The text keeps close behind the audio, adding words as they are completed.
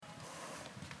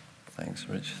Thanks,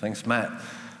 Rich. Thanks, Matt.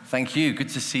 Thank you. Good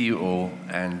to see you all.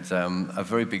 And a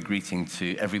very big greeting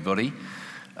to everybody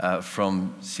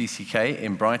from CCK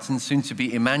in Brighton, soon to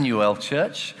be Emmanuel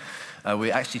Church.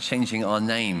 We're actually changing our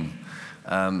name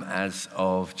as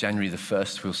of January the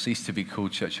 1st. We'll cease to be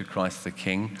called Church of Christ the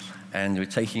King. And we're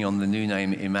taking on the new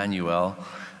name Emmanuel.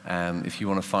 If you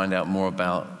want to find out more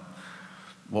about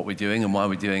what we're doing and why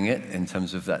we're doing it in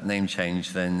terms of that name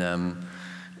change, then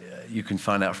you can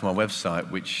find out from our website,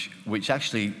 which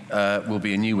actually will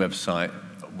be a new website,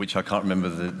 which I can't remember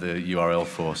the URL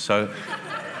for. So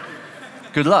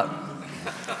good luck.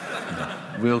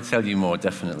 We'll tell you more,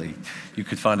 definitely. You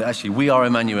could find it, actually,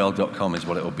 weareemmanuel.com is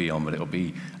what it will be on, but it will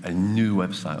be a new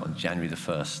website on January the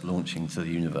 1st, launching to the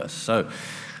universe. So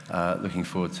looking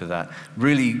forward to that.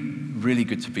 Really, really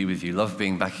good to be with you. Love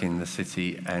being back in the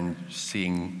city and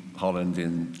seeing Holland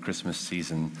in Christmas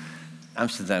season.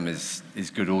 Amsterdam is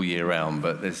good all year round,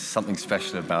 but there's something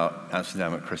special about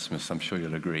Amsterdam at Christmas, I'm sure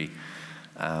you'll agree.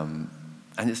 And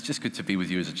it's just good to be with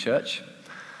you as a church.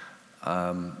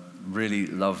 Really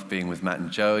love being with Matt and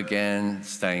Joe again,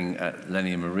 staying at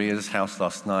Lenny and Maria's house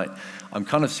last night. I'm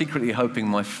kind of secretly hoping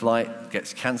my flight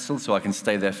gets cancelled so I can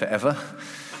stay there forever.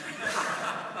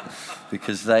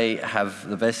 Because they have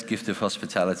the best gift of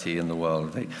hospitality in the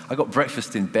world. I got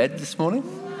breakfast in bed this morning.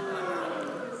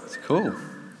 It's cool.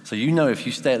 So you know if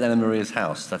you stay at Lenny and Maria's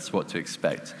house, that's what to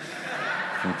expect.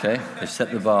 Okay? They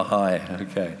set the bar high.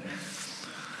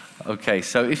 Okay,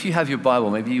 so if you have your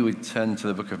Bible, maybe you would turn to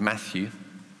the book of Matthew.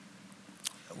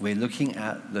 We're looking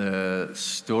at the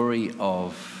story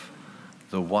of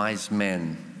the wise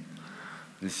men.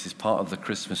 This is part of the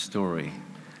Christmas story,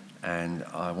 and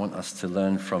I want us to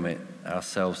learn from it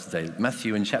ourselves today.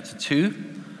 Matthew in chapter 2,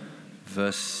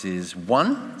 verses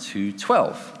 1 to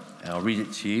 12. I'll read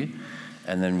it to you,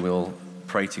 and then we'll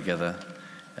pray together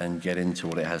and get into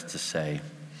what it has to say.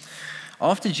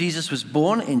 After Jesus was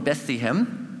born in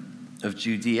Bethlehem of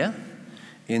Judea,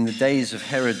 in the days of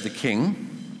Herod the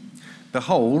king,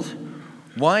 behold,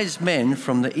 wise men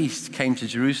from the east came to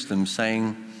Jerusalem,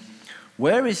 saying,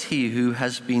 "Where is he who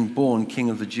has been born King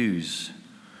of the Jews?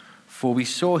 For we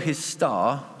saw his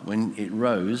star when it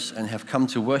rose and have come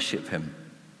to worship him."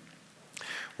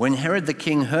 When Herod the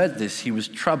king heard this, he was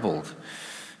troubled,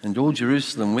 and all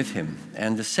Jerusalem with him.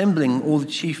 And assembling all the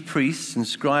chief priests and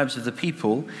scribes of the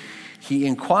people, he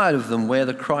inquired of them where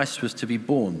the Christ was to be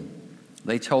born.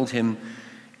 They told him,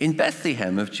 "In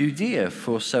Bethlehem of Judea,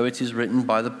 for so it is written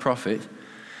by the prophet,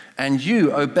 'And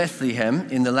you, O Bethlehem,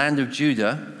 in the land of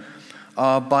Judah,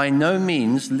 are by no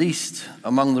means least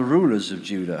among the rulers of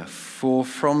Judah, for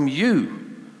from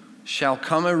you shall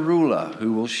come a ruler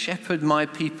who will shepherd my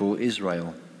people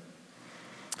Israel.'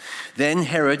 Then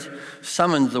Herod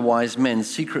summoned the wise men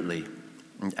secretly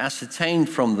and ascertained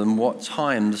from them what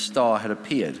time the star had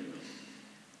appeared.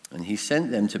 And he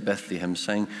sent them to Bethlehem,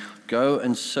 saying, 'Go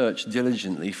and search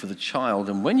diligently for the child,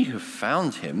 and when you have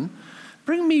found him,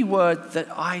 bring me word that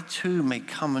I too may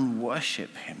come and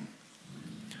worship him.'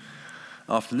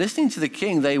 After listening to the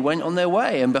king, they went on their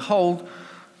way, and behold,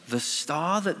 the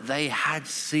star that they had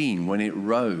seen when it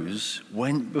rose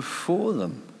went before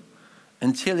them,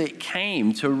 until it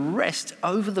came to rest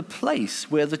over the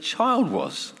place where the child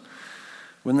was.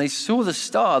 When they saw the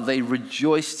star, they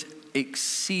rejoiced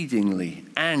exceedingly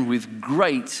and with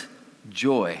great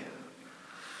joy.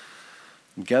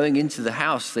 Going into the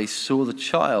house, they saw the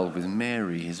child with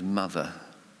Mary, his mother,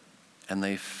 and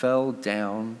they fell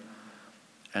down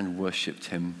and worshipped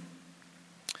him.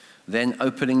 Then,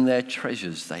 opening their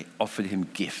treasures, they offered him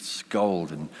gifts,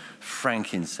 gold and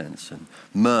frankincense and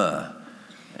myrrh.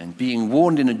 And being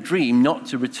warned in a dream not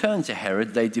to return to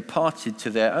Herod, they departed to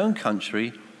their own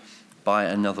country by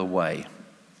another way."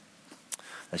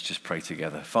 Let's just pray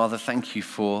together. Father, thank you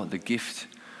for the gift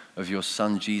of your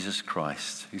Son, Jesus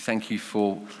Christ. We thank you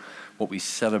for what we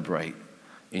celebrate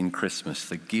in Christmas,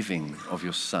 the giving of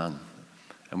your Son.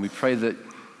 And we pray that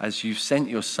as you've sent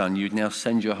your Son, you'd now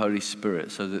send your Holy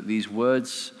Spirit so that these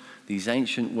words, these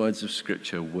ancient words of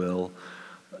Scripture will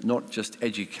not just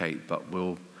educate, but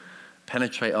will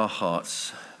penetrate our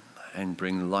hearts and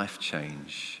bring life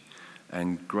change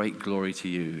and great glory to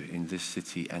you in this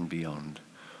city and beyond.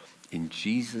 In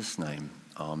Jesus' name,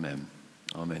 amen.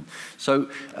 Amen. So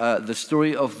the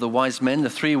story of the wise men, the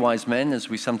three wise men, as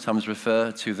we sometimes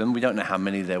refer to them, we don't know how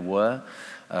many there were.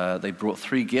 They brought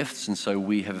three gifts, and so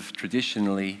we have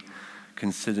traditionally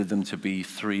considered them to be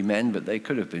three men, but they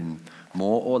could have been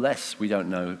more or less. We don't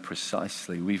know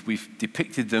precisely. We've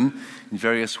depicted them in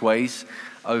various ways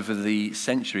over the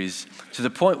centuries to the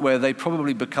point where they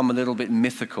probably become a little bit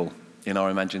mythical in our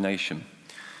imagination.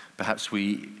 Perhaps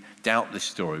we doubt this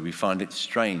story. We find it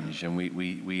strange, and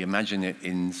we imagine it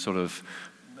in sort of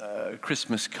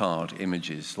Christmas card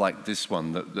images, like this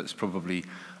one that's probably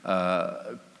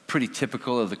pretty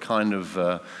typical of the kind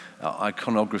of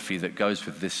iconography that goes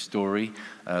with this story.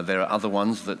 There are other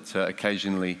ones that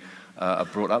occasionally are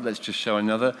brought up. Let's just show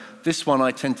another. This one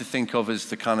I tend to think of as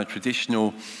the kind of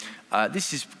traditional.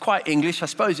 This is quite English. I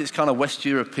suppose it's kind of West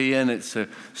European. It's a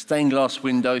stained glass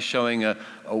window showing a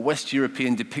West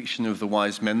European depiction of the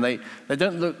wise men. They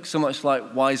don't look so much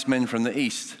like wise men from the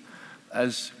East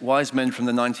as wise men from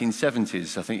the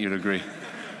 1970s, I think you'd agree.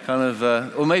 Kind of,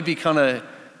 or maybe kind of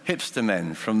hipster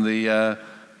men from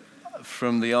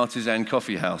the artisan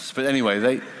coffee house. But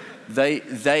anyway,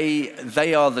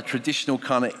 they are the traditional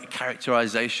kind of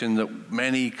characterization that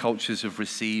many cultures have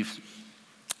received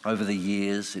over the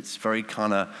years. It's very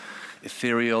kind of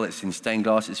ethereal, it's in stained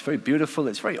glass, it's very beautiful,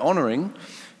 it's very honoring.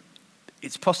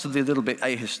 It's possibly a little bit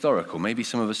ahistorical. Maybe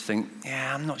some of us think,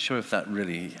 yeah, I'm not sure if that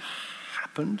really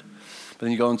happened. But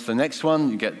then you go on to the next one,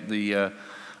 you get the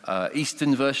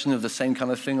Eastern version of the same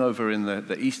kind of thing over in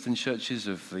the Eastern churches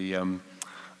of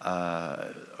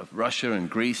of Russia and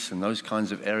Greece and those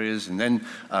kinds of areas. And then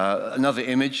another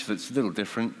image that's a little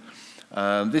different.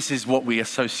 This is what we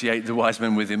associate the wise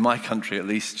men with in my country, at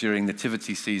least during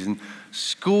nativity season.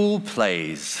 School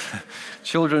plays.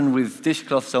 Children with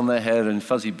dishcloths on their head and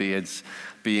fuzzy beards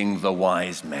being the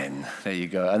wise men. There you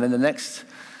go. And then the next,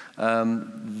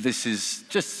 this is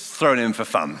just thrown in for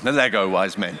fun. There go,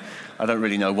 wise men. I don't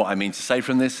really know what I mean to say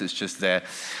from this. It's just there.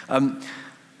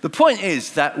 The point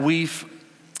is that we've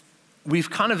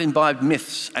kind of imbibed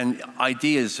myths and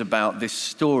ideas about this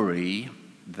story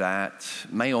that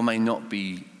may or may not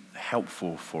be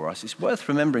helpful for us. It's worth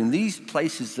remembering these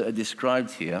places that are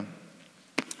described here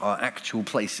are actual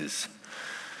places.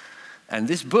 And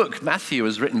this book, Matthew,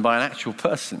 was written by an actual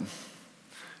person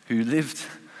who lived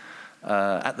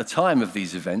at the time of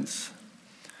these events.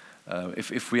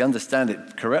 If we understand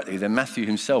it correctly, then Matthew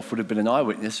himself would have been an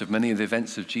eyewitness of many of the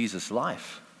events of Jesus'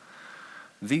 life.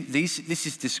 This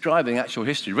is describing actual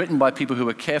history, written by people who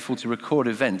were careful to record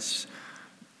events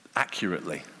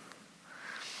accurately.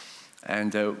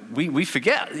 And we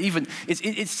forget, even,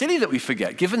 it's silly that we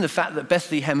forget, given the fact that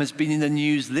Bethlehem has been in the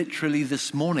news literally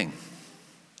this morning.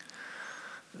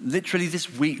 Literally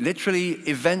this week, literally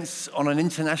events on an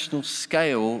international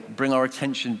scale bring our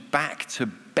attention back to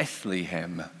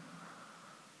Bethlehem.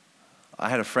 I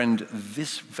had a friend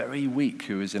this very week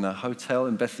who was in a hotel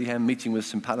in Bethlehem meeting with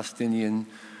some Palestinian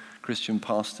Christian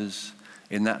pastors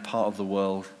in that part of the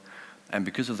world. And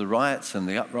because of the riots and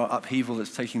the upheaval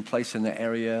that's taking place in the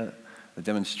area, the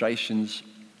demonstrations,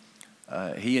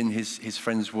 he and his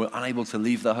friends were unable to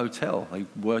leave the hotel. They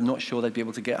were not sure they'd be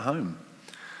able to get home.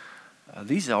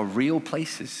 These are real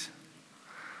places,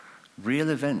 real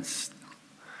events.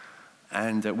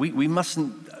 And we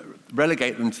mustn't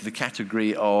relegate them to the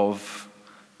category of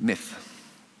myth.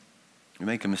 We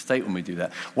make a mistake when we do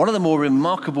that. One of the more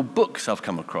remarkable books I've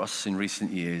come across in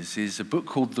recent years is a book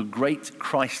called The Great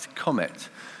Christ Comet.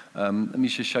 Let me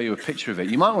just show you a picture of it.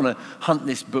 You might want to hunt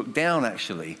this book down,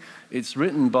 actually. It's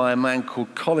written by a man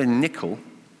called Colin Nichol,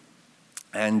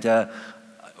 and I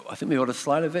think we got a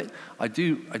slide of it. I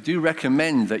do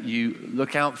recommend that you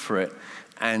look out for it,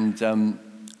 and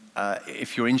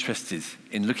if you're interested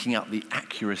in looking up the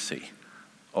accuracy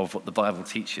of what the Bible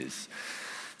teaches.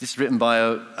 This is written by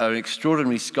an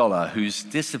extraordinary scholar who's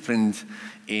disciplined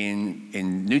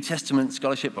in New Testament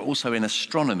scholarship, but also in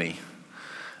astronomy.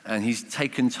 And he's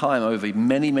taken time over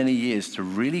many, many years to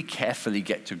really carefully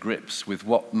get to grips with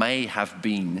what may have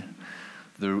been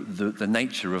the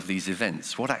nature of these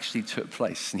events, what actually took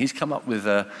place. And he's come up with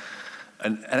an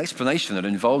explanation that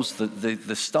involves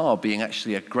the star being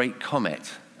actually a great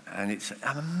comet. And it's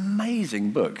an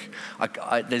amazing book.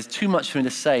 There's too much for me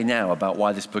to say now about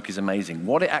why this book is amazing.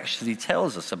 What it actually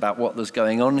tells us about what was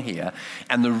going on here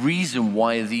and the reason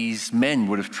why these men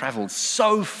would have traveled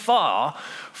so far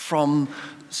from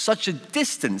such a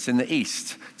distance in the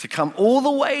east to come all the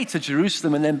way to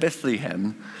Jerusalem and then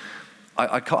Bethlehem.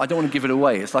 I don't want to give it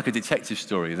away. It's like a detective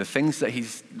story. The things that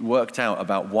he's worked out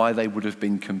about why they would have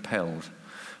been compelled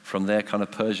from their kind of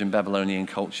Persian Babylonian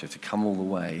culture to come all the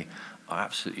way are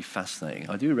absolutely fascinating.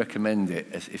 I do recommend it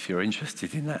if you're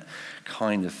interested in that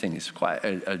kind of thing. It's quite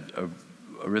a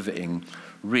riveting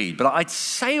read. But I'd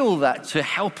say all that to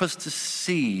help us to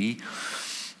see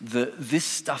that this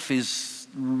stuff is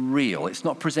real. It's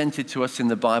not presented to us in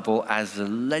the Bible as a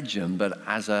legend, but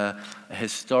as a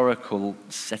historical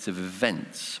set of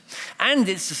events. And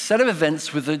it's a set of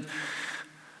events with a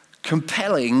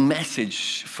compelling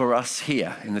message for us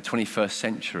here in the 21st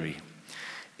century.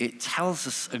 It tells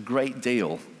us a great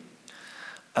deal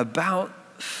about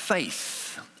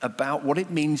faith, about what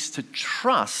it means to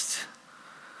trust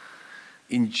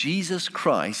in Jesus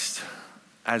Christ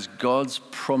as God's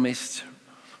promised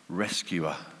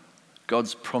rescuer,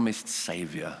 God's promised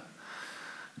savior,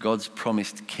 God's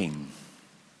promised king.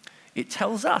 It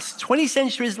tells us, 20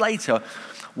 centuries later,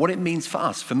 what it means for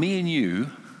us, for me and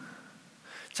you,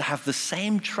 to have the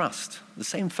same trust, the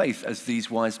same faith as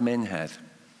these wise men had.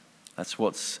 That's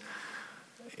what's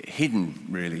hidden,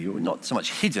 really. Not so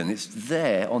much hidden, it's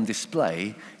there on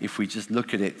display if we just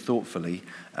look at it thoughtfully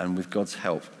and with God's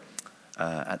help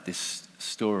at this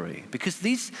story. Because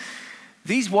these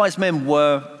wise men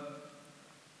were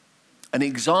an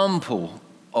example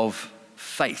of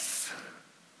faith.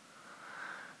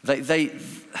 They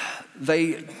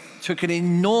took an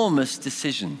enormous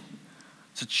decision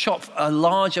to chop a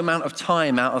large amount of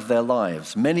time out of their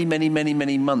lives, many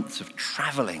months of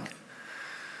traveling.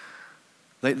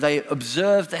 They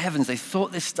observed the heavens. They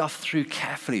thought this stuff through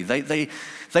carefully.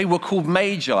 They were called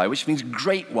magi, which means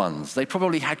great ones. They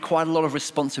probably had quite a lot of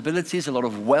responsibilities, a lot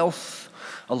of wealth,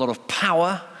 a lot of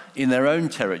power in their own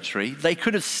territory. They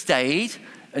could have stayed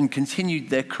and continued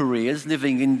their careers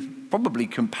living in probably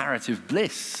comparative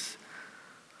bliss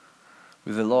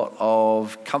with a lot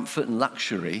of comfort and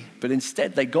luxury, but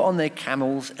instead they got on their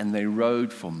camels and they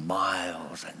rode for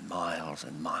miles and miles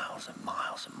and miles and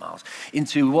miles and miles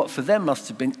into what for them must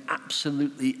have been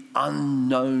absolutely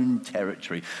unknown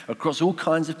territory across all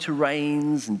kinds of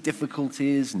terrains and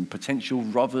difficulties and potential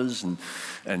robbers and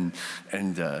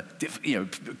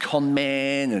con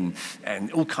men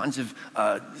and all kinds of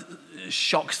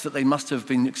shocks that they must have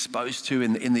been exposed to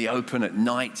in the open at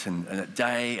night and at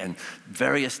day, and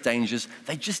various dangers.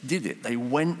 They just did it. They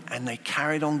went and they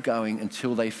carried on going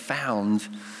until they found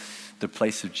the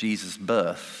place of Jesus'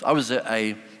 birth. I was at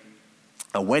a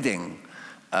wedding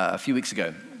a few weeks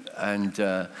ago, and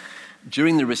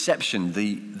during the reception,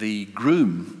 the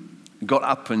groom got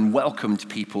up and welcomed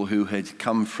people who had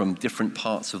come from different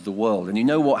parts of the world. And you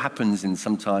know what happens in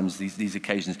sometimes these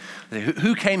occasions.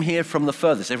 Who came here from the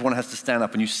furthest? Everyone has to stand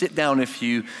up, and you sit down if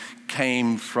you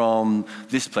came from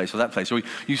this place or that place. Or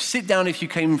you sit down if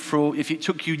it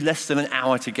took you less than an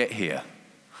hour to get here.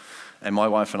 And my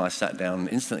wife and I sat down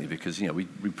instantly because we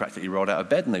practically rolled out of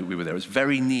bed and we were there. It was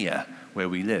very near where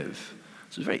we live.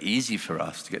 So it was very easy for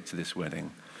us to get to this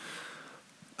wedding.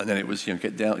 And then it was,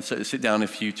 get down, sit down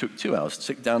if you took 2 hours,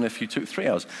 sit down if you took 3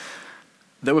 hours.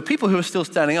 There were people who were still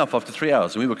standing up after 3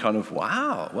 hours, and we were kind of,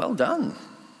 wow, well done.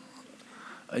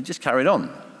 And just carried on.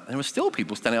 And there were still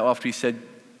people standing up after he said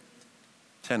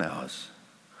 10 hours,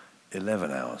 11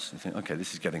 hours. You think, okay,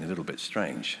 this is getting a little bit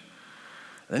strange.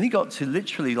 And then he got to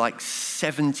literally like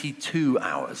 72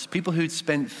 hours. People who'd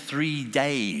spent 3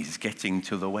 days getting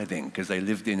to the wedding because they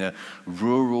lived in a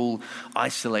rural,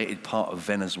 isolated part of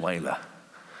Venezuela.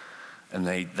 And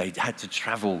they had to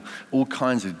travel all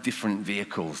kinds of different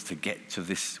vehicles to get to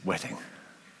this wedding.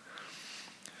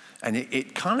 And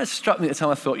it kind of struck me at the time.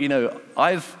 I thought,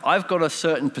 I've got a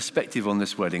certain perspective on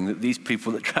this wedding that these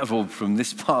people that traveled from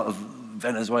this part of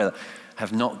Venezuela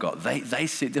have not got. They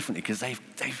see it differently because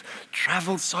they've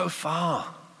traveled so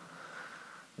far.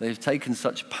 They've taken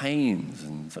such pains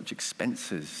and such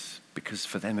expenses because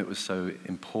for them it was so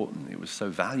important, it was so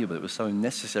valuable, it was so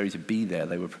necessary to be there.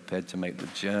 They were prepared to make the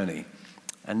journey.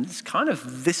 And it's kind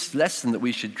of this lesson that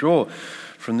we should draw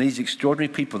from these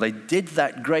extraordinary people. They did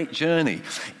that great journey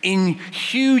in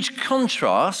huge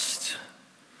contrast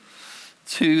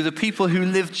to the people who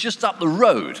lived just up the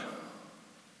road.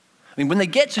 I mean, when they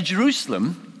get to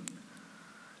Jerusalem,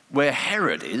 where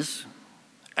Herod is,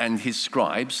 and his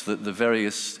scribes, the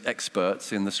various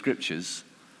experts in the scriptures,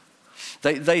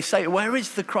 they say, where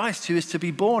is the Christ who is to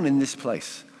be born in this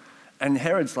place? And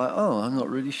Herod's like, I'm not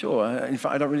really sure. In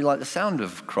fact, I don't really like the sound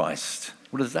of Christ.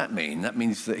 What does that mean? That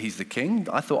means that he's the king?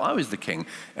 I thought I was the king.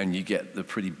 And you get the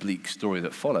pretty bleak story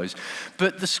that follows.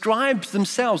 But the scribes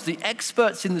themselves, the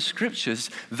experts in the scriptures,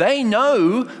 they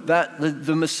know that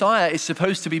the Messiah is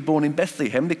supposed to be born in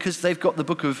Bethlehem because they've got the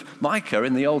book of Micah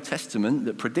in the Old Testament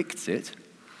that predicts it.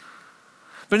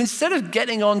 But instead of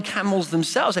getting on camels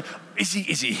themselves, is he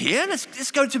here?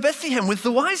 Let's go to Bethlehem with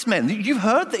the wise men. You've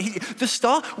heard that the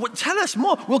star? Well, tell us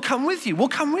more. We'll come with you. We'll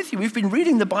come with you. We've been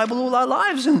reading the Bible all our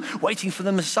lives and waiting for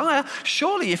the Messiah.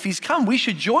 Surely if he's come, we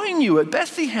should join you at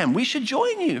Bethlehem. We should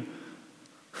join you.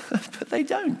 But they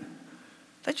don't.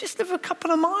 They just live a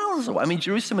couple of miles away. I mean,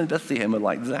 Jerusalem and Bethlehem are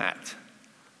like that.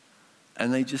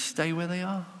 And they just stay where they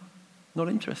are. Not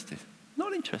interested.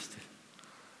 Not interested.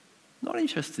 Not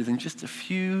interested in just a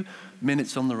few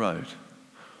minutes on the road.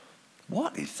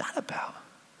 What is that about?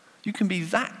 You can be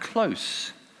that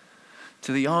close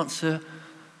to the answer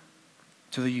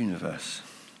to the universe.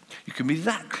 You can be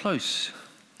that close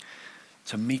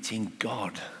to meeting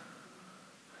God,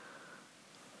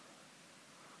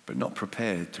 but not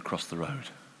prepared to cross the road.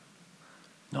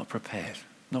 Not prepared,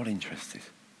 not interested.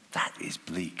 That is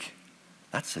bleak.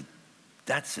 That's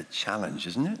a challenge,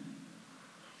 isn't it?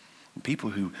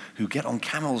 People who get on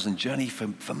camels and journey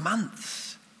for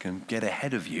months can get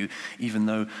ahead of you, even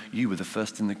though you were the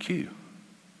first in the queue.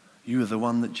 You were the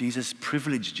one that Jesus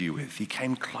privileged you with. He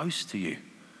came close to you.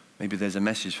 Maybe there's a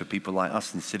message for people like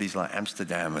us in cities like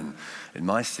Amsterdam and in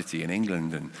my city in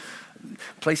England and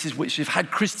places which have had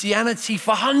Christianity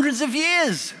for hundreds of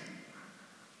years.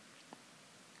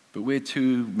 But we're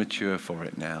too mature for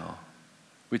it now.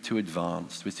 We're too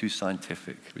advanced. We're too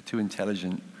scientific. We're too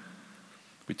intelligent.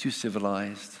 We're too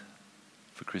civilized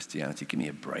for Christianity. Give me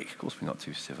a break. Of course we're not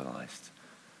too civilized.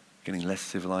 We're getting less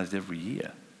civilized every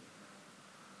year.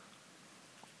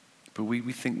 But we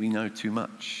think we know too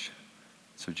much.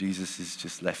 So Jesus is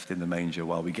just left in the manger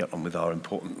while we get on with our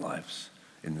important lives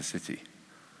in the city.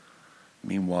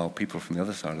 Meanwhile, people from the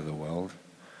other side of the world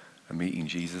are meeting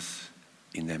Jesus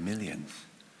in their millions.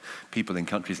 People in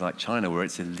countries like China where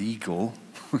it's illegal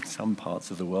in some parts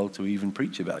of the world to even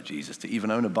preach about Jesus, to even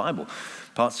own a Bible.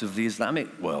 Parts of the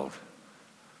Islamic world.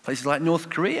 Places like North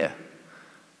Korea.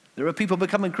 There are people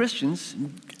becoming Christians,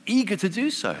 eager to do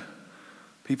so.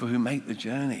 People who make the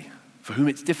journey, for whom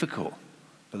it's difficult,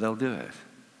 but they'll do it.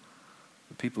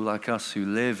 The people like us who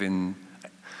live in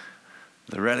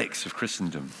the relics of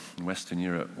Christendom in Western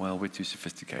Europe, well, we're too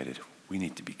sophisticated. We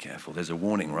need to be careful. There's a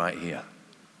warning right here.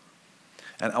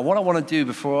 And what I want to do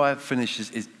before I finish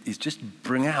is just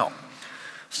bring out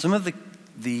some of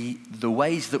the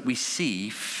ways that we see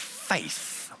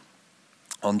faith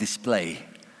on display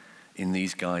in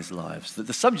these guys' lives. That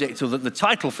the subject or the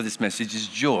title for this message is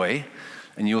joy,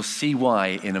 and you'll see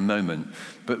why in a moment.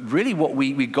 But really what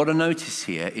we got to notice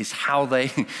here is how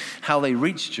they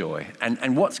reach joy.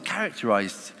 And what's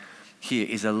characterized here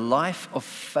is a life of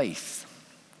faith.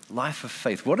 Life of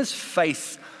faith. What does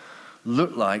faith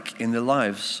look like in the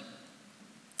lives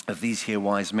of these here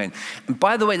wise men? And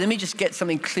by the way, let me just get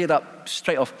something cleared up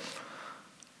straight off.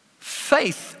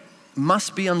 Faith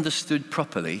must be understood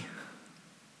properly.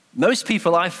 Most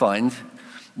people I find,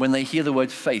 when they hear the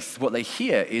word faith, what they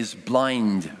hear is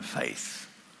blind faith.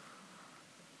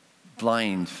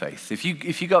 Blind faith. If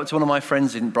you go up to one of my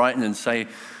friends in Brighton and say,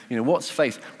 what's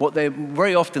faith? What they're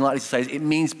very often likely to say is it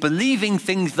means believing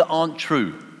things that aren't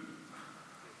true.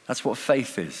 That's what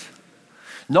faith is.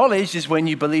 Knowledge is when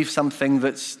you believe something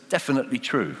that's definitely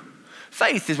true.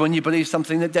 Faith is when you believe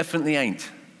something that definitely ain't.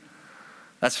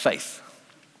 That's faith.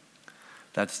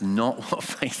 That's not what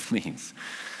faith means.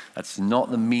 That's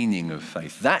not the meaning of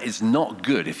faith. That is not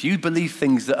good. If you believe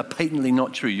things that are patently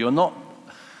not true, you're not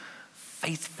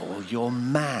faithful, you're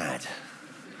mad.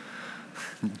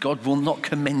 God will not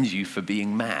commend you for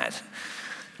being mad.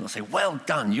 He'll say, well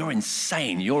done, you're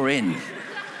insane, you're in.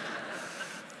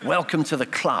 Welcome to the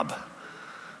club.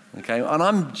 Okay, and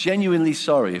I'm genuinely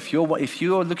sorry if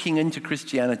you're looking into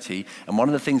Christianity and one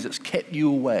of the things that's kept you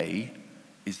away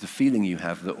is the feeling you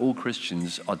have that all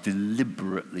Christians are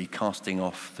deliberately casting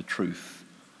off the truth,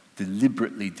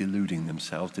 deliberately deluding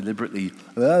themselves, deliberately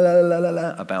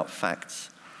about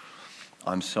facts.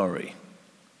 I'm sorry.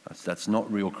 That's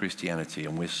not real Christianity,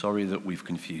 and we're sorry that we've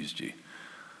confused you.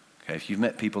 Okay, if you've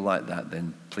met people like that,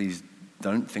 then please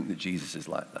don't think that Jesus is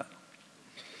like that.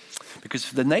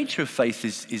 Because the nature of faith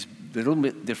is a little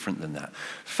bit different than that.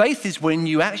 Faith is when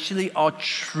you actually are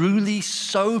truly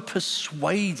so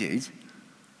persuaded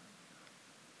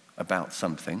about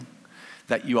something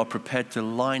that you are prepared to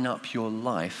line up your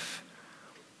life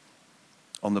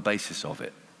on the basis of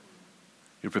it.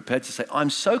 You're prepared to say, I'm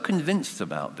so convinced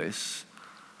about this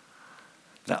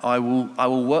that I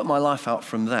will work my life out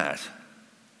from that.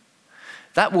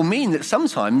 That will mean that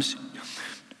sometimes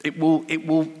it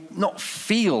will not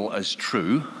feel as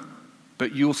true,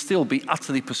 but you'll still be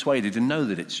utterly persuaded and know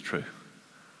that it's true.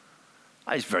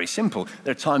 It's very simple.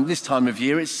 This time of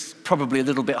year, it's probably a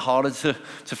little bit harder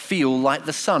to feel like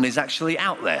the sun is actually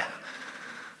out there.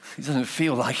 It doesn't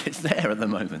feel like it's there at the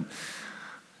moment,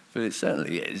 but it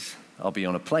certainly is. I'll be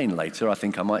on a plane later. I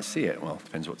think I might see it. Well, it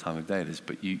depends what time of day it is,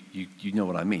 but you know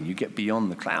what I mean. You get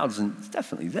beyond the clouds and it's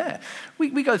definitely there.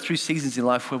 We go through seasons in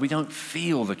life where we don't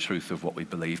feel the truth of what we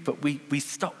believe, but we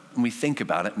stop and we think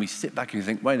about it and we sit back and we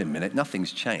think, wait a minute,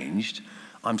 nothing's changed.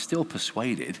 I'm still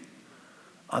persuaded.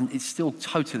 It still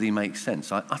totally makes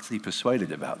sense. I'm utterly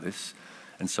persuaded about this.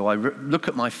 And so I look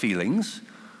at my feelings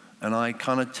and I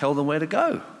kind of tell them where to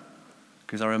go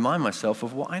because I remind myself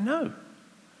of what I know.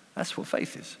 That's what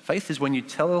faith is. Faith is when you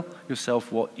tell yourself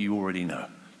what you already know.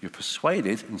 You're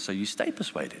persuaded, and so you stay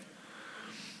persuaded.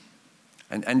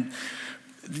 And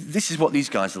this is what these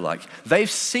guys are like. They've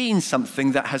seen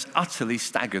something that has utterly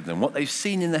staggered them. What they've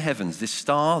seen in the heavens, this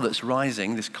star that's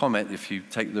rising, this comet, if you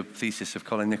take the thesis of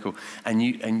Colin Nichol,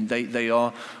 and they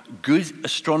are good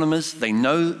astronomers. They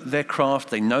know their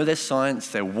craft. They know their science.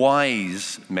 They're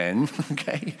wise men,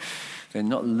 okay? They're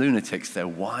not lunatics. They're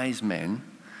wise men.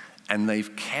 And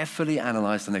they've carefully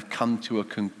analyzed and they've come to a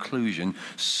conclusion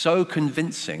so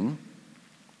convincing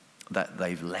that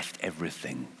they've left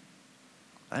everything.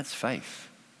 That's faith.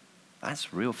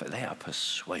 That's real faith. They are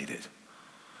persuaded.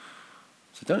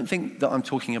 So don't think that I'm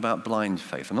talking about blind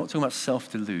faith. I'm not talking about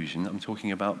self-delusion. I'm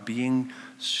talking about being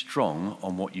strong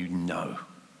on what you know,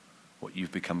 what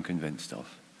you've become convinced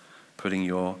of, putting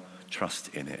your trust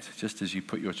in it, just as you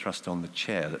put your trust on the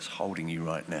chair that's holding you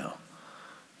right now.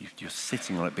 You're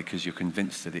sitting on it because you're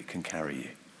convinced that it can carry you.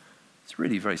 It's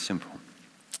really very simple.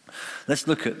 Let's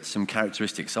look at some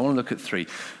characteristics. I want to look at 3.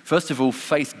 First of all,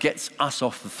 faith gets us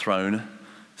off the throne.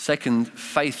 Second,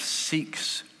 faith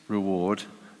seeks reward.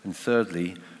 And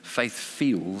thirdly, faith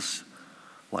feels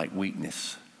like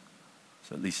weakness.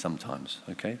 So at least sometimes,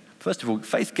 okay? First of all,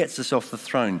 faith gets us off the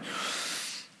throne.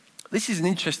 This is an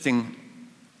interesting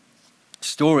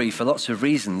story for lots of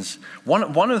reasons.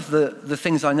 One of the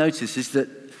things I notice is that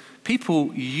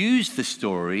people use the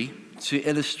story to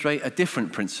illustrate a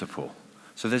different principle.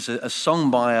 So there's a song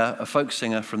by a folk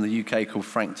singer from the UK called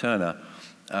Frank Turner,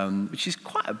 which is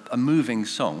quite a moving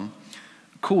song,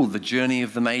 called The Journey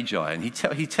of the Magi. And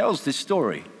he tells this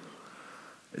story.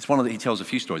 He tells a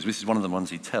few stories. This is one of the ones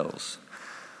he tells.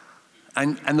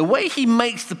 And the way he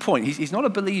makes the point, he's not a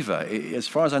believer. As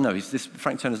far as I know,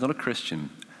 Frank Turner's not a Christian.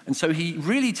 And so he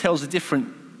really tells a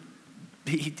different,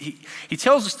 he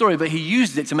tells the story, but he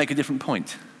uses it to make a different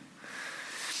point.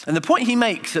 And the point he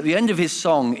makes at the end of his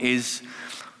song is,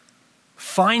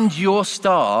 find your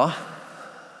star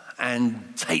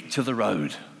and take to the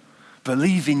road.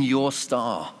 Believe in your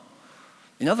star.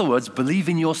 In other words, believe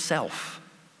in yourself.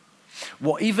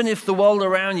 Even if the world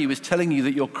around you is telling you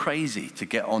that you're crazy to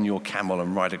get on your camel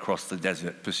and ride across the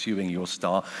desert pursuing your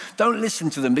star, don't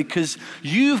listen to them, because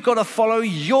you've got to follow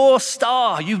your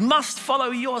star. You must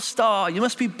follow your star. You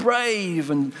must be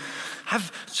brave and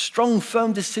have strong,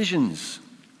 firm decisions.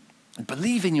 And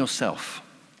believe in yourself.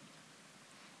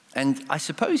 And I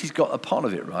suppose he's got a part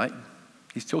of it right.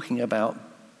 He's talking about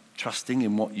trusting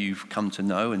in what you've come to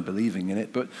know and believing in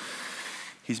it, but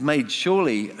he's made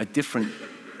surely a different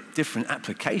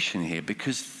application here,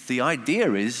 because the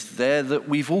idea is there that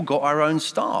we've all got our own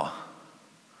star.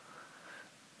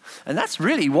 And that's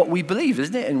really what we believe,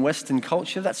 isn't it? In Western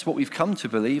culture, that's what we've come to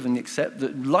believe and accept,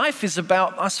 that life is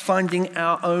about us finding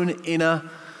our own inner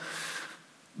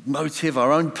motive,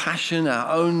 our own passion,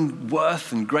 our own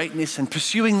worth and greatness, and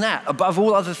pursuing that above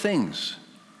all other things.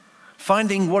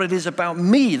 Finding what it is about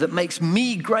me that makes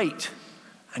me great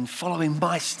and following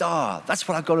my star. That's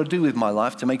what I've got to do with my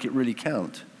life to make it really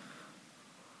count.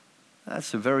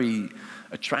 That's a very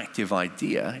attractive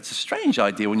idea. It's a strange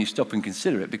idea when you stop and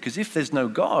consider it, because if there's no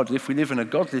God, if we live in a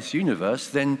godless universe,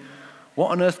 then what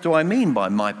on earth do I mean by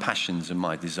my passions and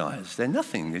my desires? They're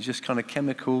nothing. They're just kind of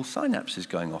chemical synapses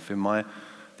going off in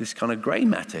this kind of grey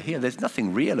matter here. There's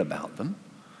nothing real about them.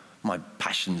 My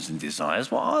passions and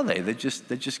desires, what are they? They're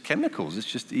just chemicals. It's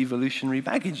just evolutionary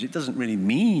baggage. It doesn't really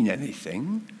mean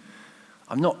anything.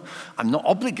 I'm not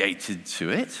obligated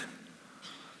to it.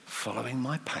 Following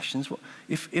my passions.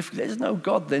 If there's no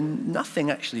God, then nothing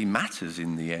actually matters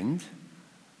in the end.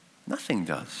 Nothing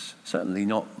does. Certainly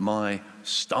not my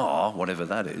star, whatever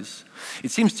that is.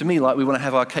 It seems to me like we want to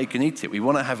have our cake and eat it. We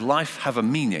want to have life have a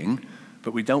meaning,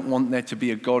 but we don't want there to be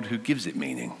a God who gives it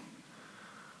meaning.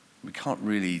 We can't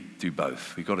really do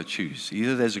both. We've got to choose.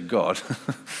 Either there's a God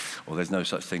or there's no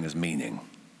such thing as meaning.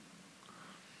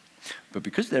 But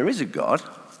because there is a God,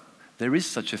 there is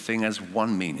such a thing as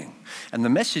one meaning. And the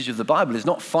message of the Bible is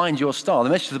not find your star.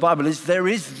 The message of the Bible is there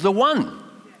is the one.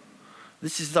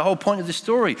 This is the whole point of the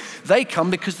story. They come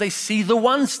because they see the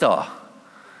one star.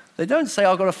 They don't say,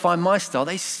 I've got to find my star.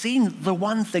 They've seen the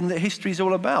one thing that history is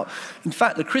all about. In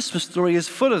fact, the Christmas story is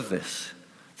full of this.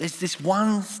 There's this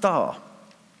one star.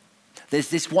 There's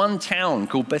this one town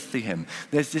called Bethlehem.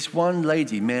 There's this one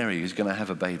lady, Mary, who's going to have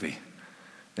a baby.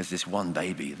 There's this one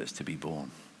baby that's to be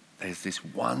born. There's this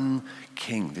one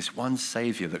king, this one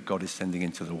savior that God is sending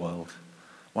into the world.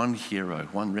 One hero,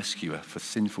 one rescuer for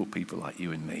sinful people like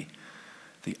you and me.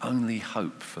 The only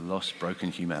hope for lost,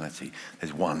 broken humanity.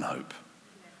 There's one hope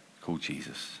called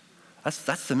Jesus.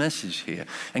 That's the message here.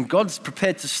 And God's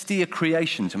prepared to steer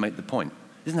creation to make the point.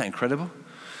 Isn't that incredible?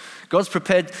 God's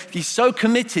prepared, he's so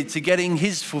committed to getting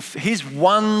his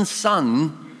one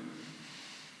son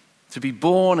to be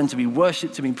born and to be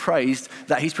worshipped, to be praised,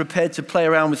 that he's prepared to play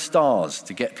around with stars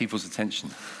to get people's attention.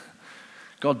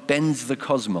 God bends the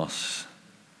cosmos.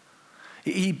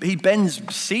 He bends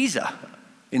Caesar.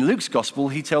 In Luke's gospel,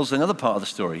 he tells another part of the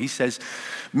story. He says,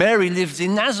 Mary lives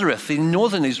in Nazareth in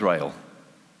northern Israel,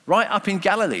 right up in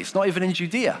Galilee. It's not even in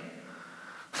Judea.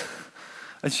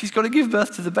 And she's got to give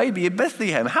birth to the baby in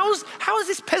Bethlehem. How is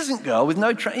this peasant girl with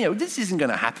no this isn't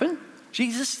going to happen.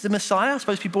 Jesus, the Messiah, is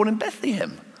supposed to be born in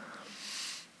Bethlehem.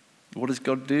 What does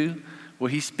God do? Well,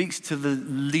 he speaks to the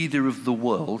leader of the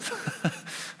world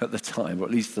at the time, or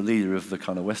at least the leader of the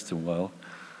kind of Western world,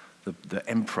 the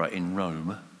emperor in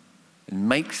Rome, and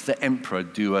makes the emperor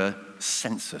do a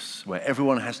census where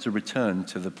everyone has to return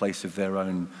to the place of their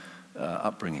own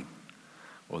upbringing,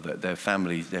 or their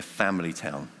family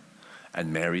town.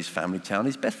 And Mary's family town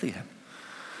is Bethlehem.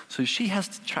 So she has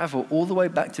to travel all the way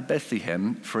back to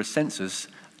Bethlehem for a census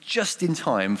just in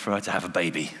time for her to have a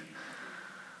baby.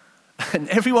 And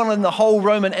everyone in the whole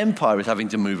Roman Empire is having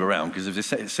to move around because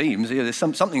it seems there's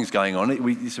something's going on.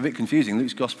 It's a bit confusing.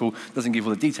 Luke's gospel doesn't give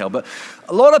all the detail, but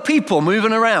a lot of people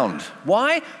moving around.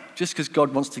 Why? Just because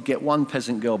God wants to get one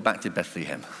peasant girl back to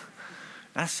Bethlehem.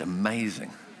 That's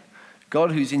amazing.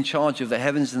 God, who's in charge of the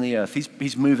heavens and the earth,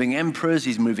 he's moving emperors,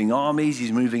 he's moving armies,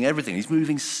 he's moving everything. He's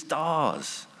moving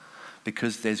stars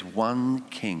because there's one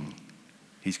king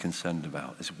he's concerned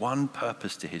about. There's one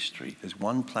purpose to history. There's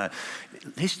one plan.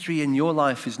 History in your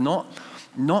life is not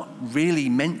really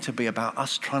meant to be about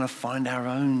us trying to find our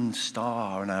own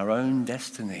star and our own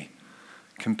destiny.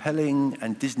 Compelling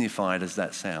and Disneyfied as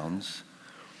that sounds,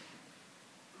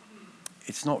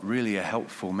 it's not really a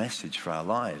helpful message for our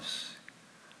lives.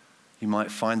 You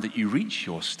might find that you reach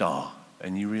your star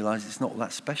and you realize it's not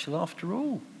that special after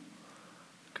all,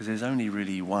 because there's only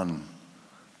really one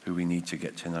who we need to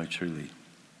get to know truly.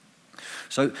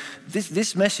 So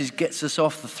this message gets us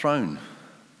off the throne.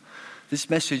 This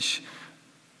message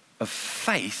of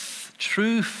faith,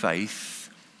 true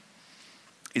faith,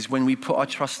 is when we put our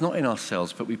trust not in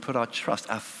ourselves, but we put our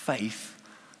faith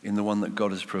in the one that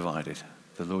God has provided,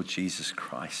 the Lord Jesus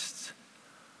Christ,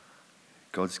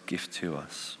 God's gift to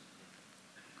us.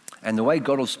 And the way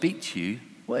God will speak to you,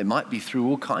 well, it might be through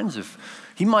all kinds of,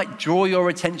 he might draw your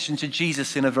attention to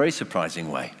Jesus in a very surprising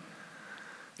way.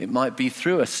 It might be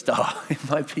through a star. It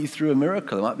might be through a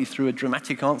miracle. It might be through a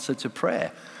dramatic answer to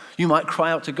prayer. You might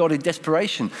cry out to God in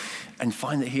desperation and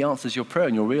find that he answers your prayer,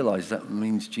 and you'll realize that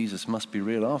means Jesus must be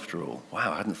real after all.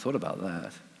 Wow, I hadn't thought about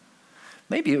that.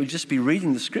 Maybe it would just be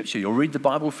reading the scripture. You'll read the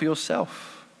Bible for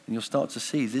yourself, and you'll start to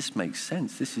see this makes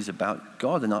sense. This is about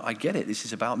God, and I get it. This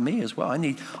is about me as well. I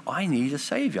need a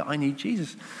savior. I need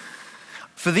Jesus.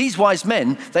 For these wise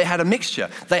men, they had a mixture.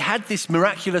 They had this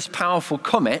miraculous, powerful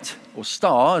comet, or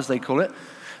star, as they call it,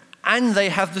 and they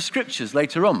have the scriptures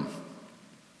later on.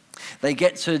 They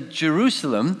get to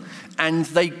Jerusalem, and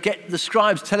they get the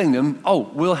scribes telling them,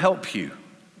 we'll help you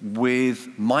with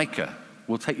Micah.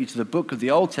 We'll take you to the book of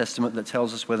the Old Testament that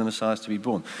tells us where the Messiah is to be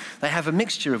born. They have a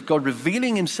mixture of God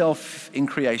revealing himself in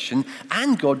creation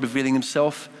and God revealing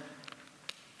himself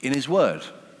in his word,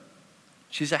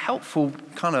 which is a helpful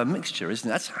kind of mixture, isn't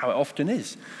it? That's how it often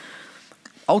is.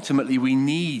 Ultimately, we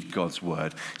need God's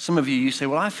word. Some of you say,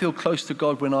 well, I feel close to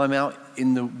God when I'm out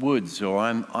in the woods, or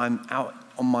I'm out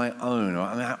on my own, or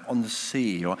I'm out on the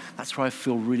sea, or that's where I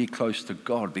feel really close to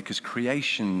God, because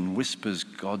creation whispers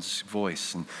God's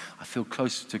voice, and I feel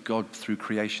close to God through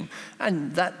creation.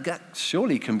 And that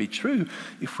surely can be true.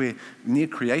 If we're near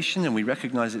creation and we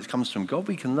recognize it comes from God,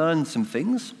 we can learn some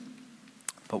things.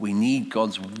 But we need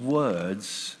God's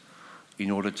words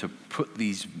in order to put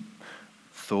these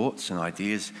thoughts and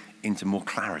ideas into more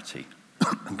clarity.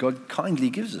 And God kindly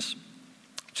gives us,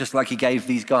 just like he gave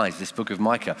these guys this book of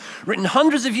Micah, written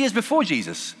hundreds of years before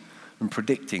Jesus, and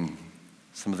predicting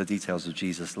some of the details of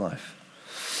Jesus' life.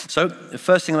 So the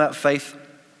first thing about faith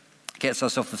gets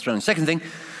us off the throne. Second thing,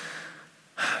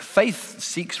 faith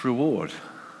seeks reward.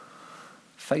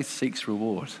 Faith seeks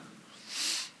reward.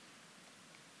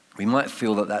 We might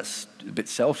feel that that's a bit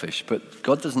selfish, but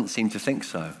God doesn't seem to think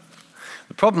so.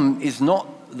 The problem is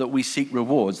not that we seek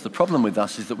rewards. The problem with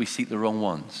us is that we seek the wrong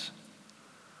ones.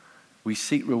 We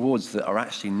seek rewards that are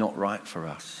actually not right for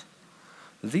us.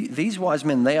 These wise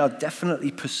men, they are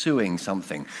definitely pursuing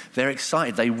something. They're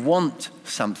excited. They want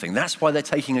something. That's why they're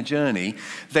taking a journey.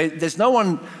 There's no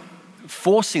one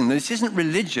forcing them. This isn't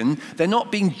religion. They're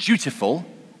not being dutiful.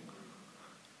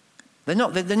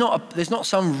 There's not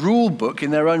some rule book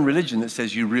in their own religion that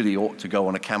says you really ought to go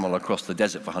on a camel across the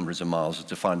desert for hundreds of miles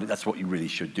to find it. That's what you really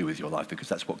should do with your life, because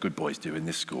that's what good boys do in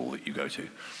this school that you go to.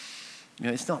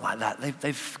 It's not like that.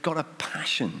 They've got a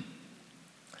passion.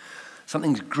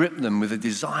 Something's gripped them with a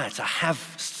desire to have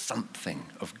something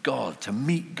of God, to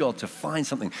meet God, to find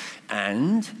something.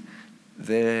 And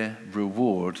their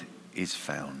reward is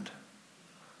found.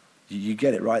 You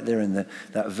get it right there in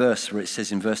that verse where it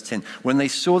says in verse 10, when they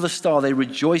saw the star, they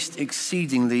rejoiced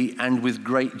exceedingly and with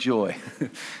great joy.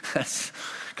 That's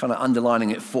kind of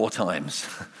underlining it 4 times.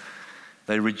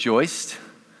 They rejoiced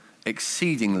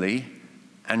exceedingly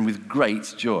and with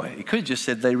great joy. It could have just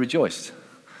said they rejoiced.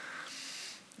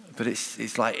 But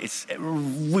it's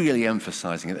really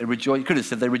emphasizing it. They rejoiced. It could have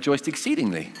said they rejoiced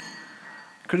exceedingly.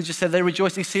 It could have just said they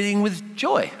rejoiced exceeding with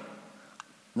joy.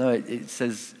 No, it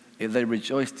says they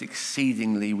rejoiced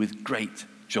exceedingly with great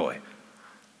joy.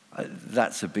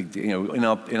 That's a big deal. You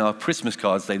know, in our Christmas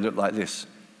cards, they look like this.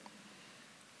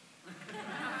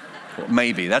 Well,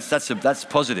 maybe that's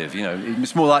positive. You know,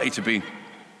 it's more likely to be.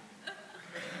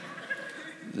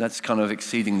 That's kind of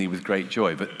exceedingly with great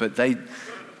joy. But they,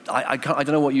 I don't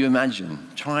know what you imagine.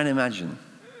 Try and imagine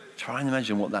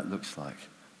what that looks like.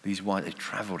 These wise, they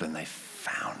traveled and they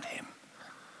found him.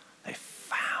 They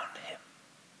found him.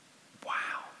 Wow.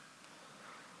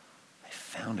 They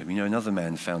found him. You know, another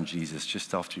man found Jesus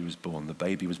just after he was born. The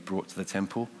baby was brought to the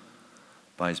temple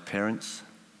by his parents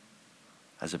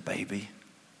as a baby.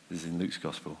 This is in Luke's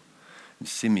gospel. And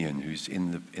Simeon, who's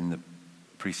in the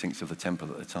precincts of the temple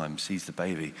at the time, sees the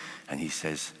baby and he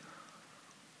says,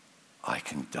 I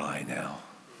can die now.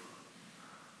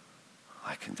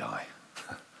 I can die.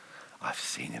 I've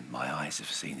seen him. My eyes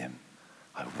have seen him.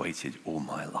 I've waited all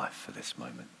my life for this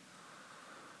moment.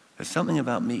 There's something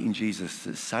about meeting Jesus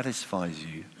that satisfies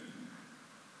you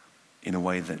in a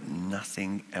way that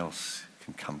nothing else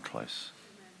can come close.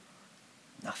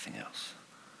 Nothing else.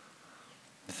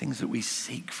 The things that we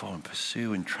seek for and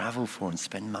pursue and travel for and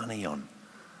spend money on,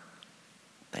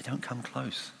 they don't come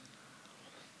close.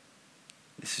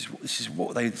 This is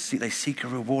what they seek. They seek a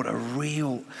reward, a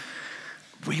real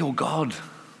God.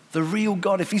 The real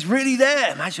God. If he's really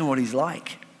there, imagine what he's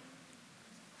like.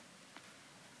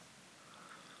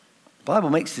 The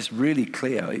Bible makes this really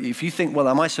clear. If you think, well,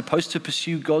 am I supposed to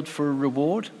pursue God for a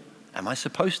reward? Am I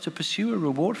supposed to pursue a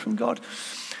reward from God?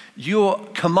 You're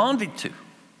commanded to. I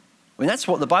mean, that's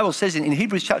what the Bible says in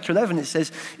Hebrews chapter 11. It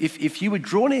says, if you would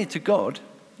draw near to God,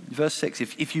 verse 6,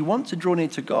 if you want to draw near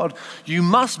to God, you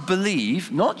must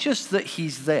believe not just that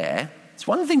he's there. It's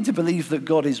one thing to believe that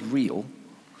God is real,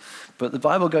 but the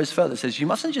Bible goes further. It says you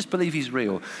mustn't just believe he's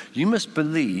real. You must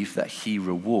believe that he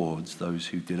rewards those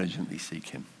who diligently seek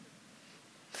him.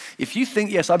 If you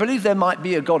think, yes, I believe there might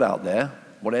be a God out there,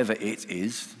 whatever it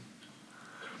is,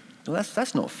 well,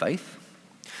 that's not faith.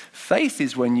 Faith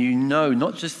is when you know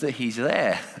not just that he's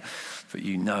there, but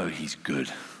you know he's good.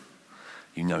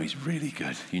 You know he's really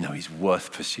good. You know he's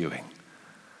worth pursuing.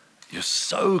 You're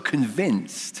so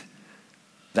convinced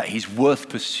that he's worth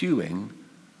pursuing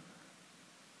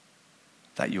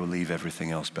that you'll leave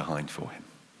everything else behind for him.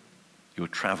 You'll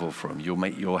travel for him. You'll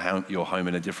make your home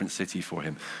in a different city for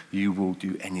him. You will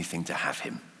do anything to have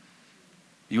him.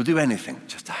 You'll do anything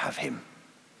just to have him.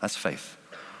 That's faith.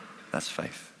 That's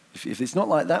faith. If it's not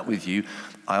like that with you,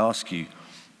 I ask you,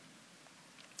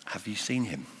 have you seen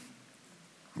him?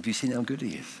 Have you seen how good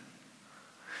he is?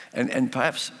 And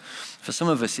perhaps for some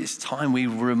of us, it's time we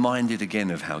were reminded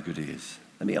again of how good he is.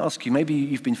 Let me ask you, maybe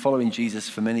you've been following Jesus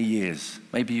for many years.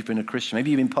 Maybe you've been a Christian.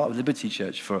 Maybe you've been part of Liberty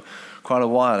Church for quite a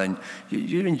while, and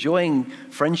you're enjoying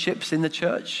friendships in the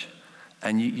church,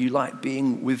 and you like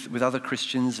being with other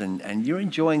Christians, and you're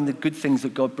enjoying the good things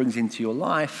that God brings into your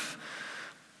life,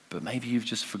 but maybe you've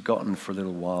just forgotten for a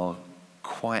little while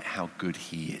quite how good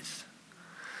he is.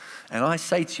 And I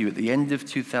say to you, at the end of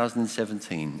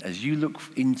 2017, as you look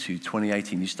into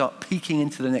 2018, you start peeking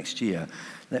into the next year,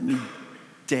 let me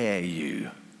dare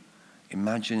you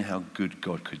imagine how good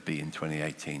God could be in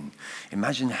 2018.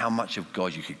 Imagine how much of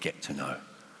God you could get to know.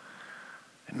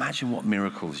 Imagine what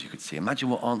miracles you could see. Imagine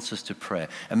what answers to prayer.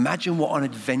 Imagine what an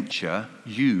adventure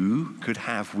you could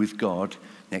have with God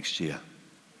next year.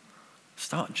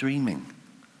 Start dreaming.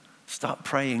 Start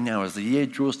praying now as the year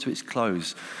draws to its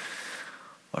close.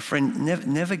 My friend,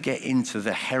 never get into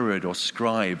the Herod or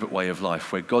scribe way of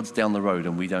life where God's down the road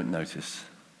and we don't notice.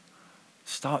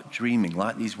 Start dreaming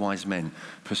like these wise men.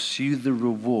 Pursue the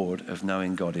reward of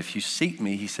knowing God. If you seek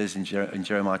me, he says in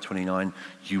Jeremiah 29,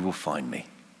 you will find me.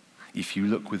 If you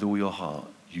look with all your heart,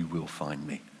 you will find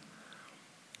me.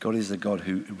 God is a God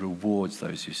who rewards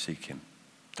those who seek him.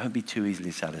 Don't be too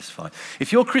easily satisfied.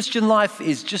 If your Christian life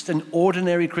is just an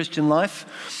ordinary Christian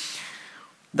life,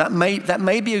 that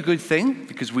may be a good thing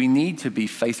because we need to be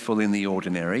faithful in the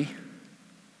ordinary.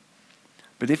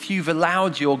 But if you've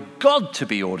allowed your God to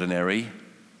be ordinary,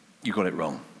 you got it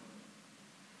wrong.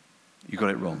 You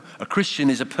got it wrong. A Christian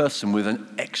is a person with an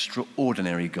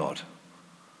extraordinary God.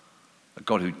 A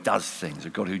God who does things, a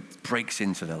God who breaks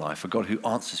into their life, a God who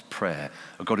answers prayer,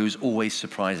 a God who is always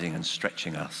surprising and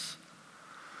stretching us.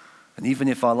 And even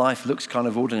if our life looks kind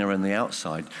of ordinary on the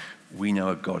outside, we know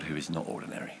a God who is not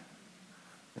ordinary.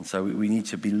 And so we need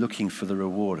to be looking for the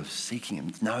reward of seeking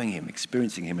him, knowing him,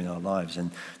 experiencing him in our lives,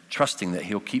 and trusting that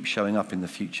he'll keep showing up in the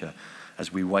future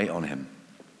as we wait on him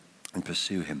and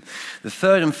pursue him. The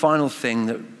third and final thing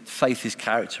that faith is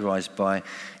characterized by,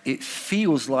 it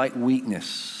feels like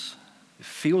weakness. It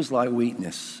feels like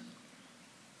weakness.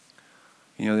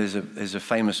 You know, there's a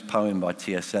famous poem by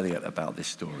T.S. Eliot about this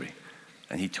story.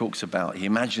 And he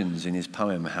imagines in his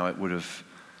poem how it would have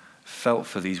felt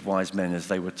for these wise men as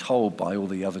they were told by all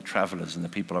the other travelers and the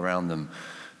people around them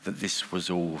that this was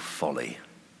all folly.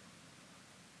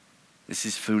 This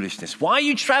is foolishness. Why are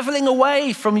you traveling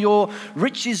away from your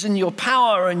riches and your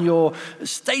power and your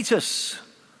status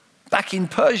back in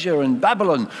Persia and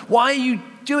Babylon? Why are you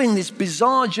doing this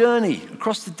bizarre journey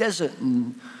across the desert?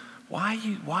 And why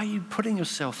are you putting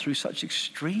yourself through such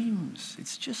extremes?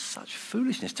 It's just such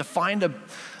foolishness. To find a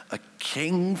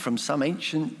king from some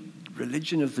ancient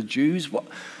religion of the Jews,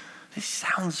 this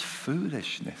sounds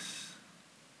foolishness.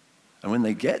 And when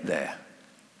they get there,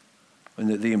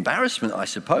 and the embarrassment, I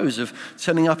suppose, of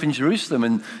turning up in Jerusalem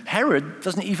and Herod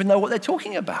doesn't even know what they're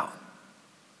talking about.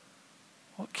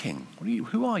 What king?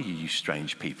 Who are you, you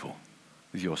strange people,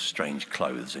 with your strange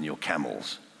clothes and your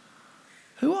camels?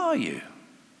 Who are you?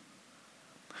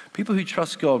 People who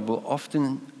trust God will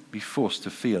often be forced to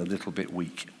feel a little bit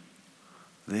weak,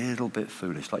 a little bit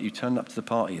foolish, like you turned up to the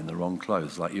party in the wrong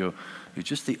clothes, like you're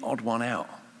just the odd one out.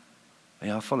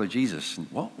 Yeah, I follow Jesus. And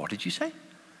what did you say?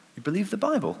 You believe the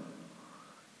Bible?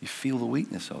 You feel the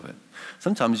weakness of it.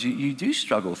 Sometimes you do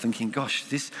struggle thinking, gosh,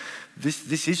 this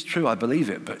is true, I believe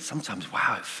it. But sometimes,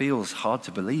 wow, it feels hard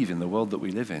to believe in the world that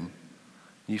we live in.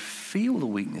 You feel the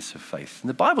weakness of faith. And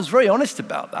the Bible's very honest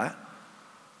about that.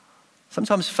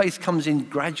 Sometimes faith comes in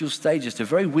gradual stages to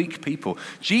very weak people.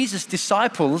 Jesus'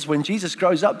 disciples, when Jesus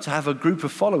grows up to have a group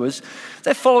of followers,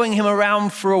 they're following him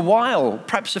around for a while,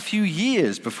 perhaps a few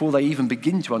years before they even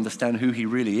begin to understand who he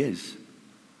really is.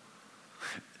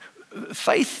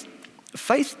 Faith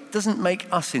doesn't make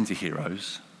us into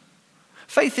heroes.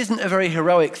 Faith isn't a very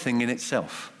heroic thing in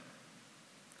itself.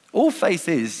 All faith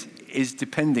is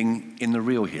depending in the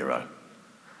real hero.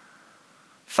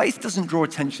 Faith doesn't draw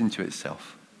attention to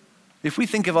itself. If we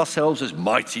think of ourselves as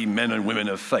mighty men and women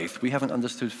of faith, we haven't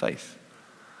understood faith.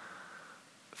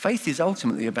 Faith is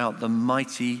ultimately about the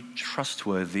mighty,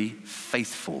 trustworthy,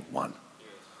 faithful one.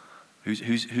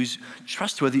 Who's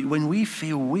trustworthy. When we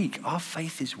feel weak, our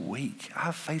faith is weak.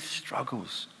 Our faith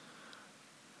struggles.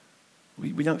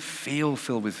 We don't feel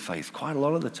filled with faith quite a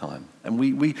lot of the time. And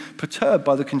we perturbed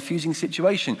by the confusing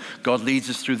situation. God leads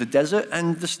us through the desert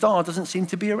and the star doesn't seem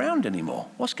to be around anymore.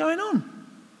 What's going on?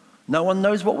 No one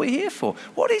knows what we're here for.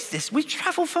 What is this? We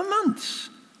travel for months.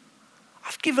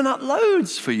 I've given up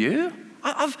loads for you.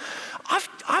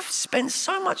 I've spent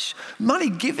so much money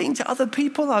giving to other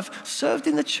people. I've served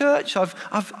in the church.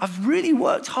 I've really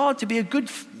worked hard to be a good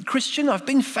Christian. I've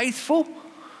been faithful.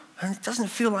 And it doesn't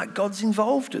feel like God's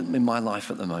involved in my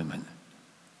life at the moment.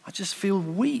 I just feel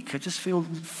weak. I just feel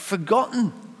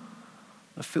forgotten.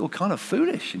 I feel kind of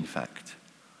foolish, in fact.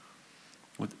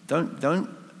 Well,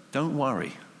 don't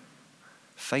worry.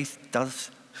 Faith does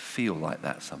feel like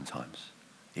that sometimes.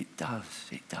 It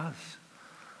does.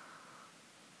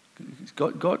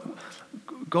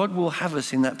 God will have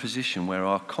us in that position where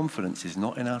our confidence is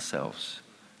not in ourselves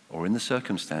or in the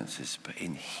circumstances, but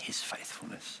in his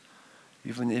faithfulness.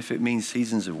 Even if it means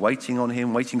seasons of waiting on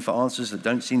him, waiting for answers that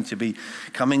don't seem to be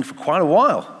coming for quite a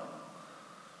while.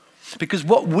 Because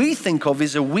what we think of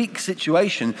is a weak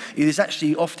situation, it is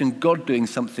actually often God doing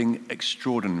something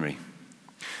extraordinary.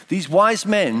 These wise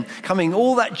men coming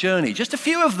all that journey, just a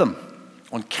few of them,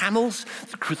 on camels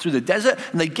through the desert,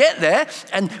 and they get there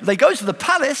and they go to the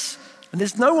palace and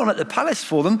there's no one at the palace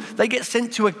for them. They get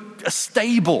sent to a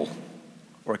stable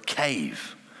or a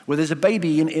cave where there's a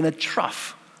baby in a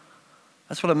trough.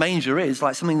 That's what a manger is,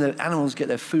 like something that animals get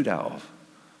their food out of.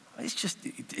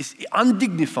 It's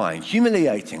undignifying,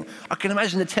 humiliating. I can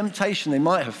imagine the temptation they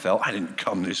might have felt. I didn't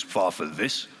come this far for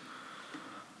this.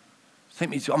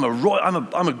 I'm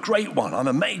a great one. I'm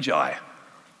a magi.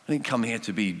 I didn't come here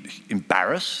to be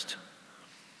embarrassed.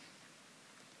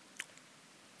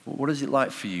 What is it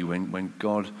like for you when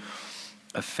God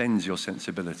offends your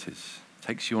sensibilities,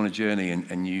 takes you on a journey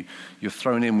and you're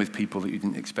thrown in with people that you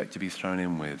didn't expect to be thrown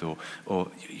in with, or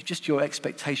just your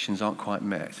expectations aren't quite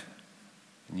met,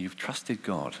 and you've trusted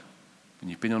God, and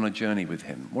you've been on a journey with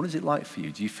him, what is it like for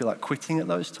you? Do you feel like quitting at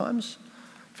those times?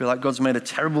 Feel like God's made a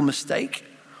terrible mistake?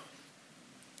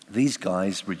 These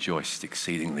guys rejoiced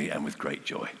exceedingly and with great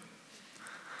joy.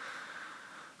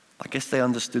 I guess they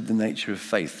understood the nature of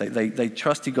faith. They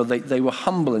trusted God. They were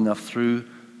humble enough through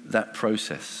that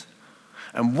process.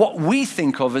 And what we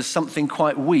think of as something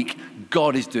quite weak,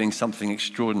 God is doing something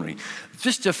extraordinary.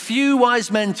 Just a few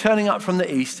wise men turning up from the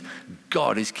east,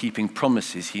 God is keeping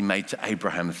promises he made to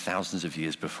Abraham thousands of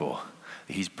years before.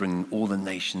 He's bringing all the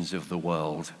nations of the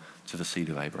world to the seed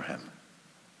of Abraham.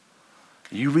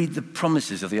 You read the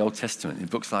promises of the Old Testament in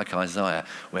books like Isaiah,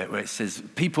 where it says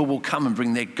people will come and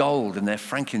bring their gold and their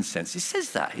frankincense. It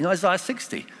says that in Isaiah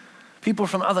 60. People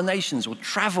from other nations will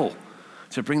travel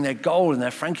to bring their gold and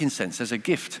their frankincense as a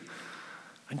gift.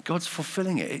 And God's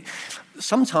fulfilling it.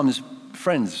 Sometimes,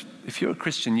 friends, if you're a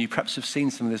Christian, you perhaps have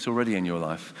seen some of this already in your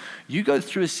life. You go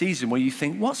through a season where you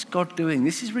think, what's God doing?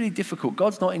 This is really difficult.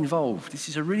 God's not involved. This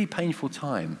is a really painful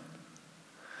time.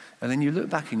 And then you look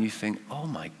back and you think, oh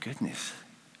my goodness,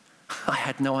 I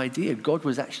had no idea. God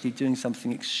was actually doing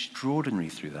something extraordinary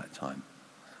through that time.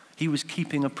 He was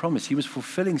keeping a promise. He was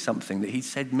fulfilling something that he'd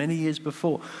said many years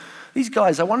before. These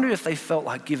guys, I wonder if they felt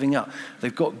like giving up.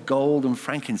 They've got gold and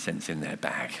frankincense in their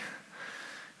bag.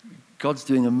 God's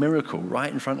doing a miracle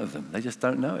right in front of them. They just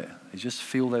don't know it. They just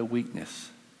feel their weakness.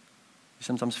 You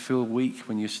sometimes feel weak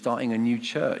when you're starting a new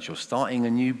church or starting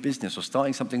a new business or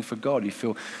starting something for God. You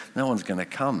feel no one's going to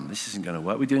come. This isn't going to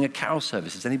work. We're doing a carol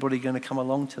service. Is anybody going to come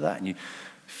along to that? And you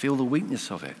feel the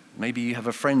weakness of it. Maybe you have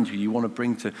a friend who you want to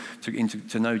bring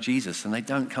to know Jesus and they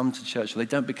don't come to church or they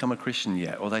don't become a Christian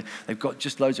yet or they've got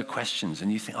just loads of questions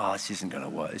and you think, oh, this isn't going to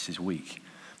work. This is weak.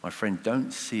 My friend,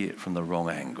 don't see it from the wrong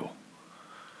angle.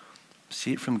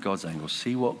 See it from God's angle.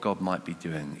 See what God might be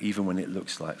doing even when it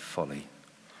looks like folly.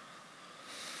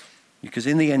 Because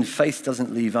in the end, faith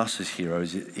doesn't leave us as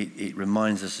heroes. It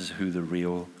reminds us as who the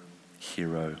real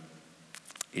hero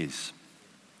is.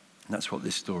 And that's what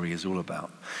this story is all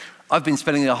about. I've been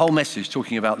spending the whole message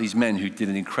talking about these men who did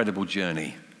an incredible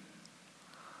journey.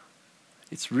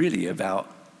 It's really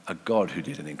about a God who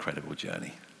did an incredible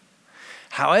journey.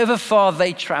 However far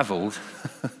they traveled,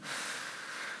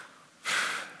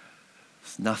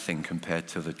 it's nothing compared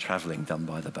to the traveling done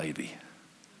by the baby.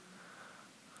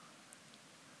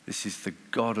 This is the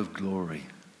God of glory,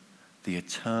 the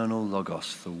eternal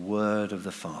Logos, the Word of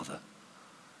the Father,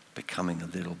 becoming a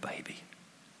little baby.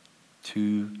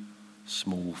 Too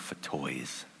small for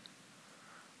toys.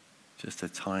 Just a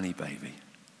tiny baby.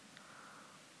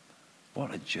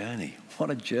 What a journey.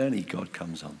 What a journey God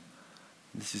comes on.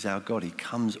 This is our God. He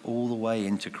comes all the way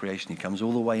into creation. He comes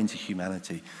all the way into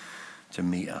humanity to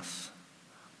meet us.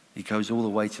 He goes all the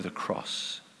way to the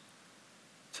cross,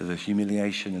 to the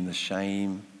humiliation and the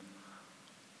shame,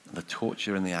 the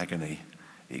torture and the agony,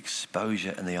 the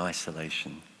exposure and the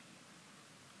isolation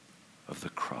of the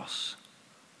cross.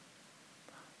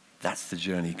 That's the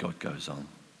journey God goes on.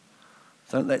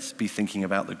 Don't let's be thinking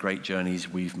about the great journeys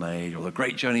we've made or the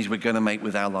great journeys we're going to make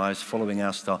with our lives, following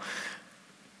our star.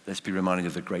 Let's be reminded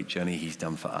of the great journey he's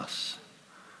done for us.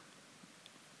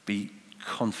 Be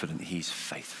confident he's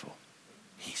faithful.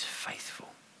 He's faithful.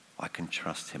 I can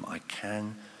trust him. I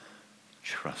can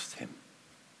trust him.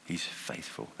 He's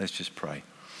faithful. Let's just pray.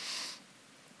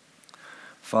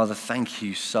 Father, thank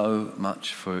you so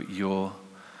much for your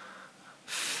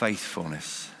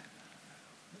faithfulness.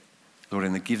 Lord,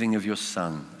 in the giving of your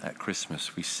Son at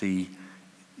Christmas, we see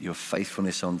your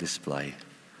faithfulness on display.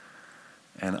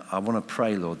 And I want to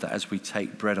pray, Lord, that as we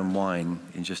take bread and wine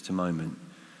in just a moment,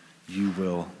 you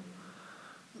will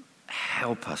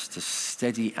help us to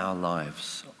steady our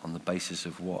lives on the basis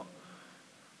of what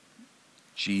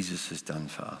Jesus has done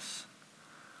for us.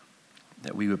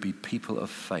 That we would be people of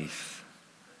faith.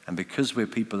 And because we're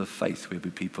people of faith, we'll be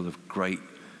people of great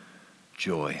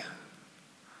joy.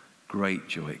 Great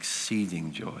joy,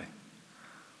 exceeding joy.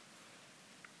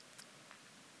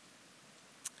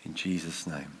 In Jesus'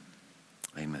 name,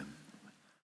 amen.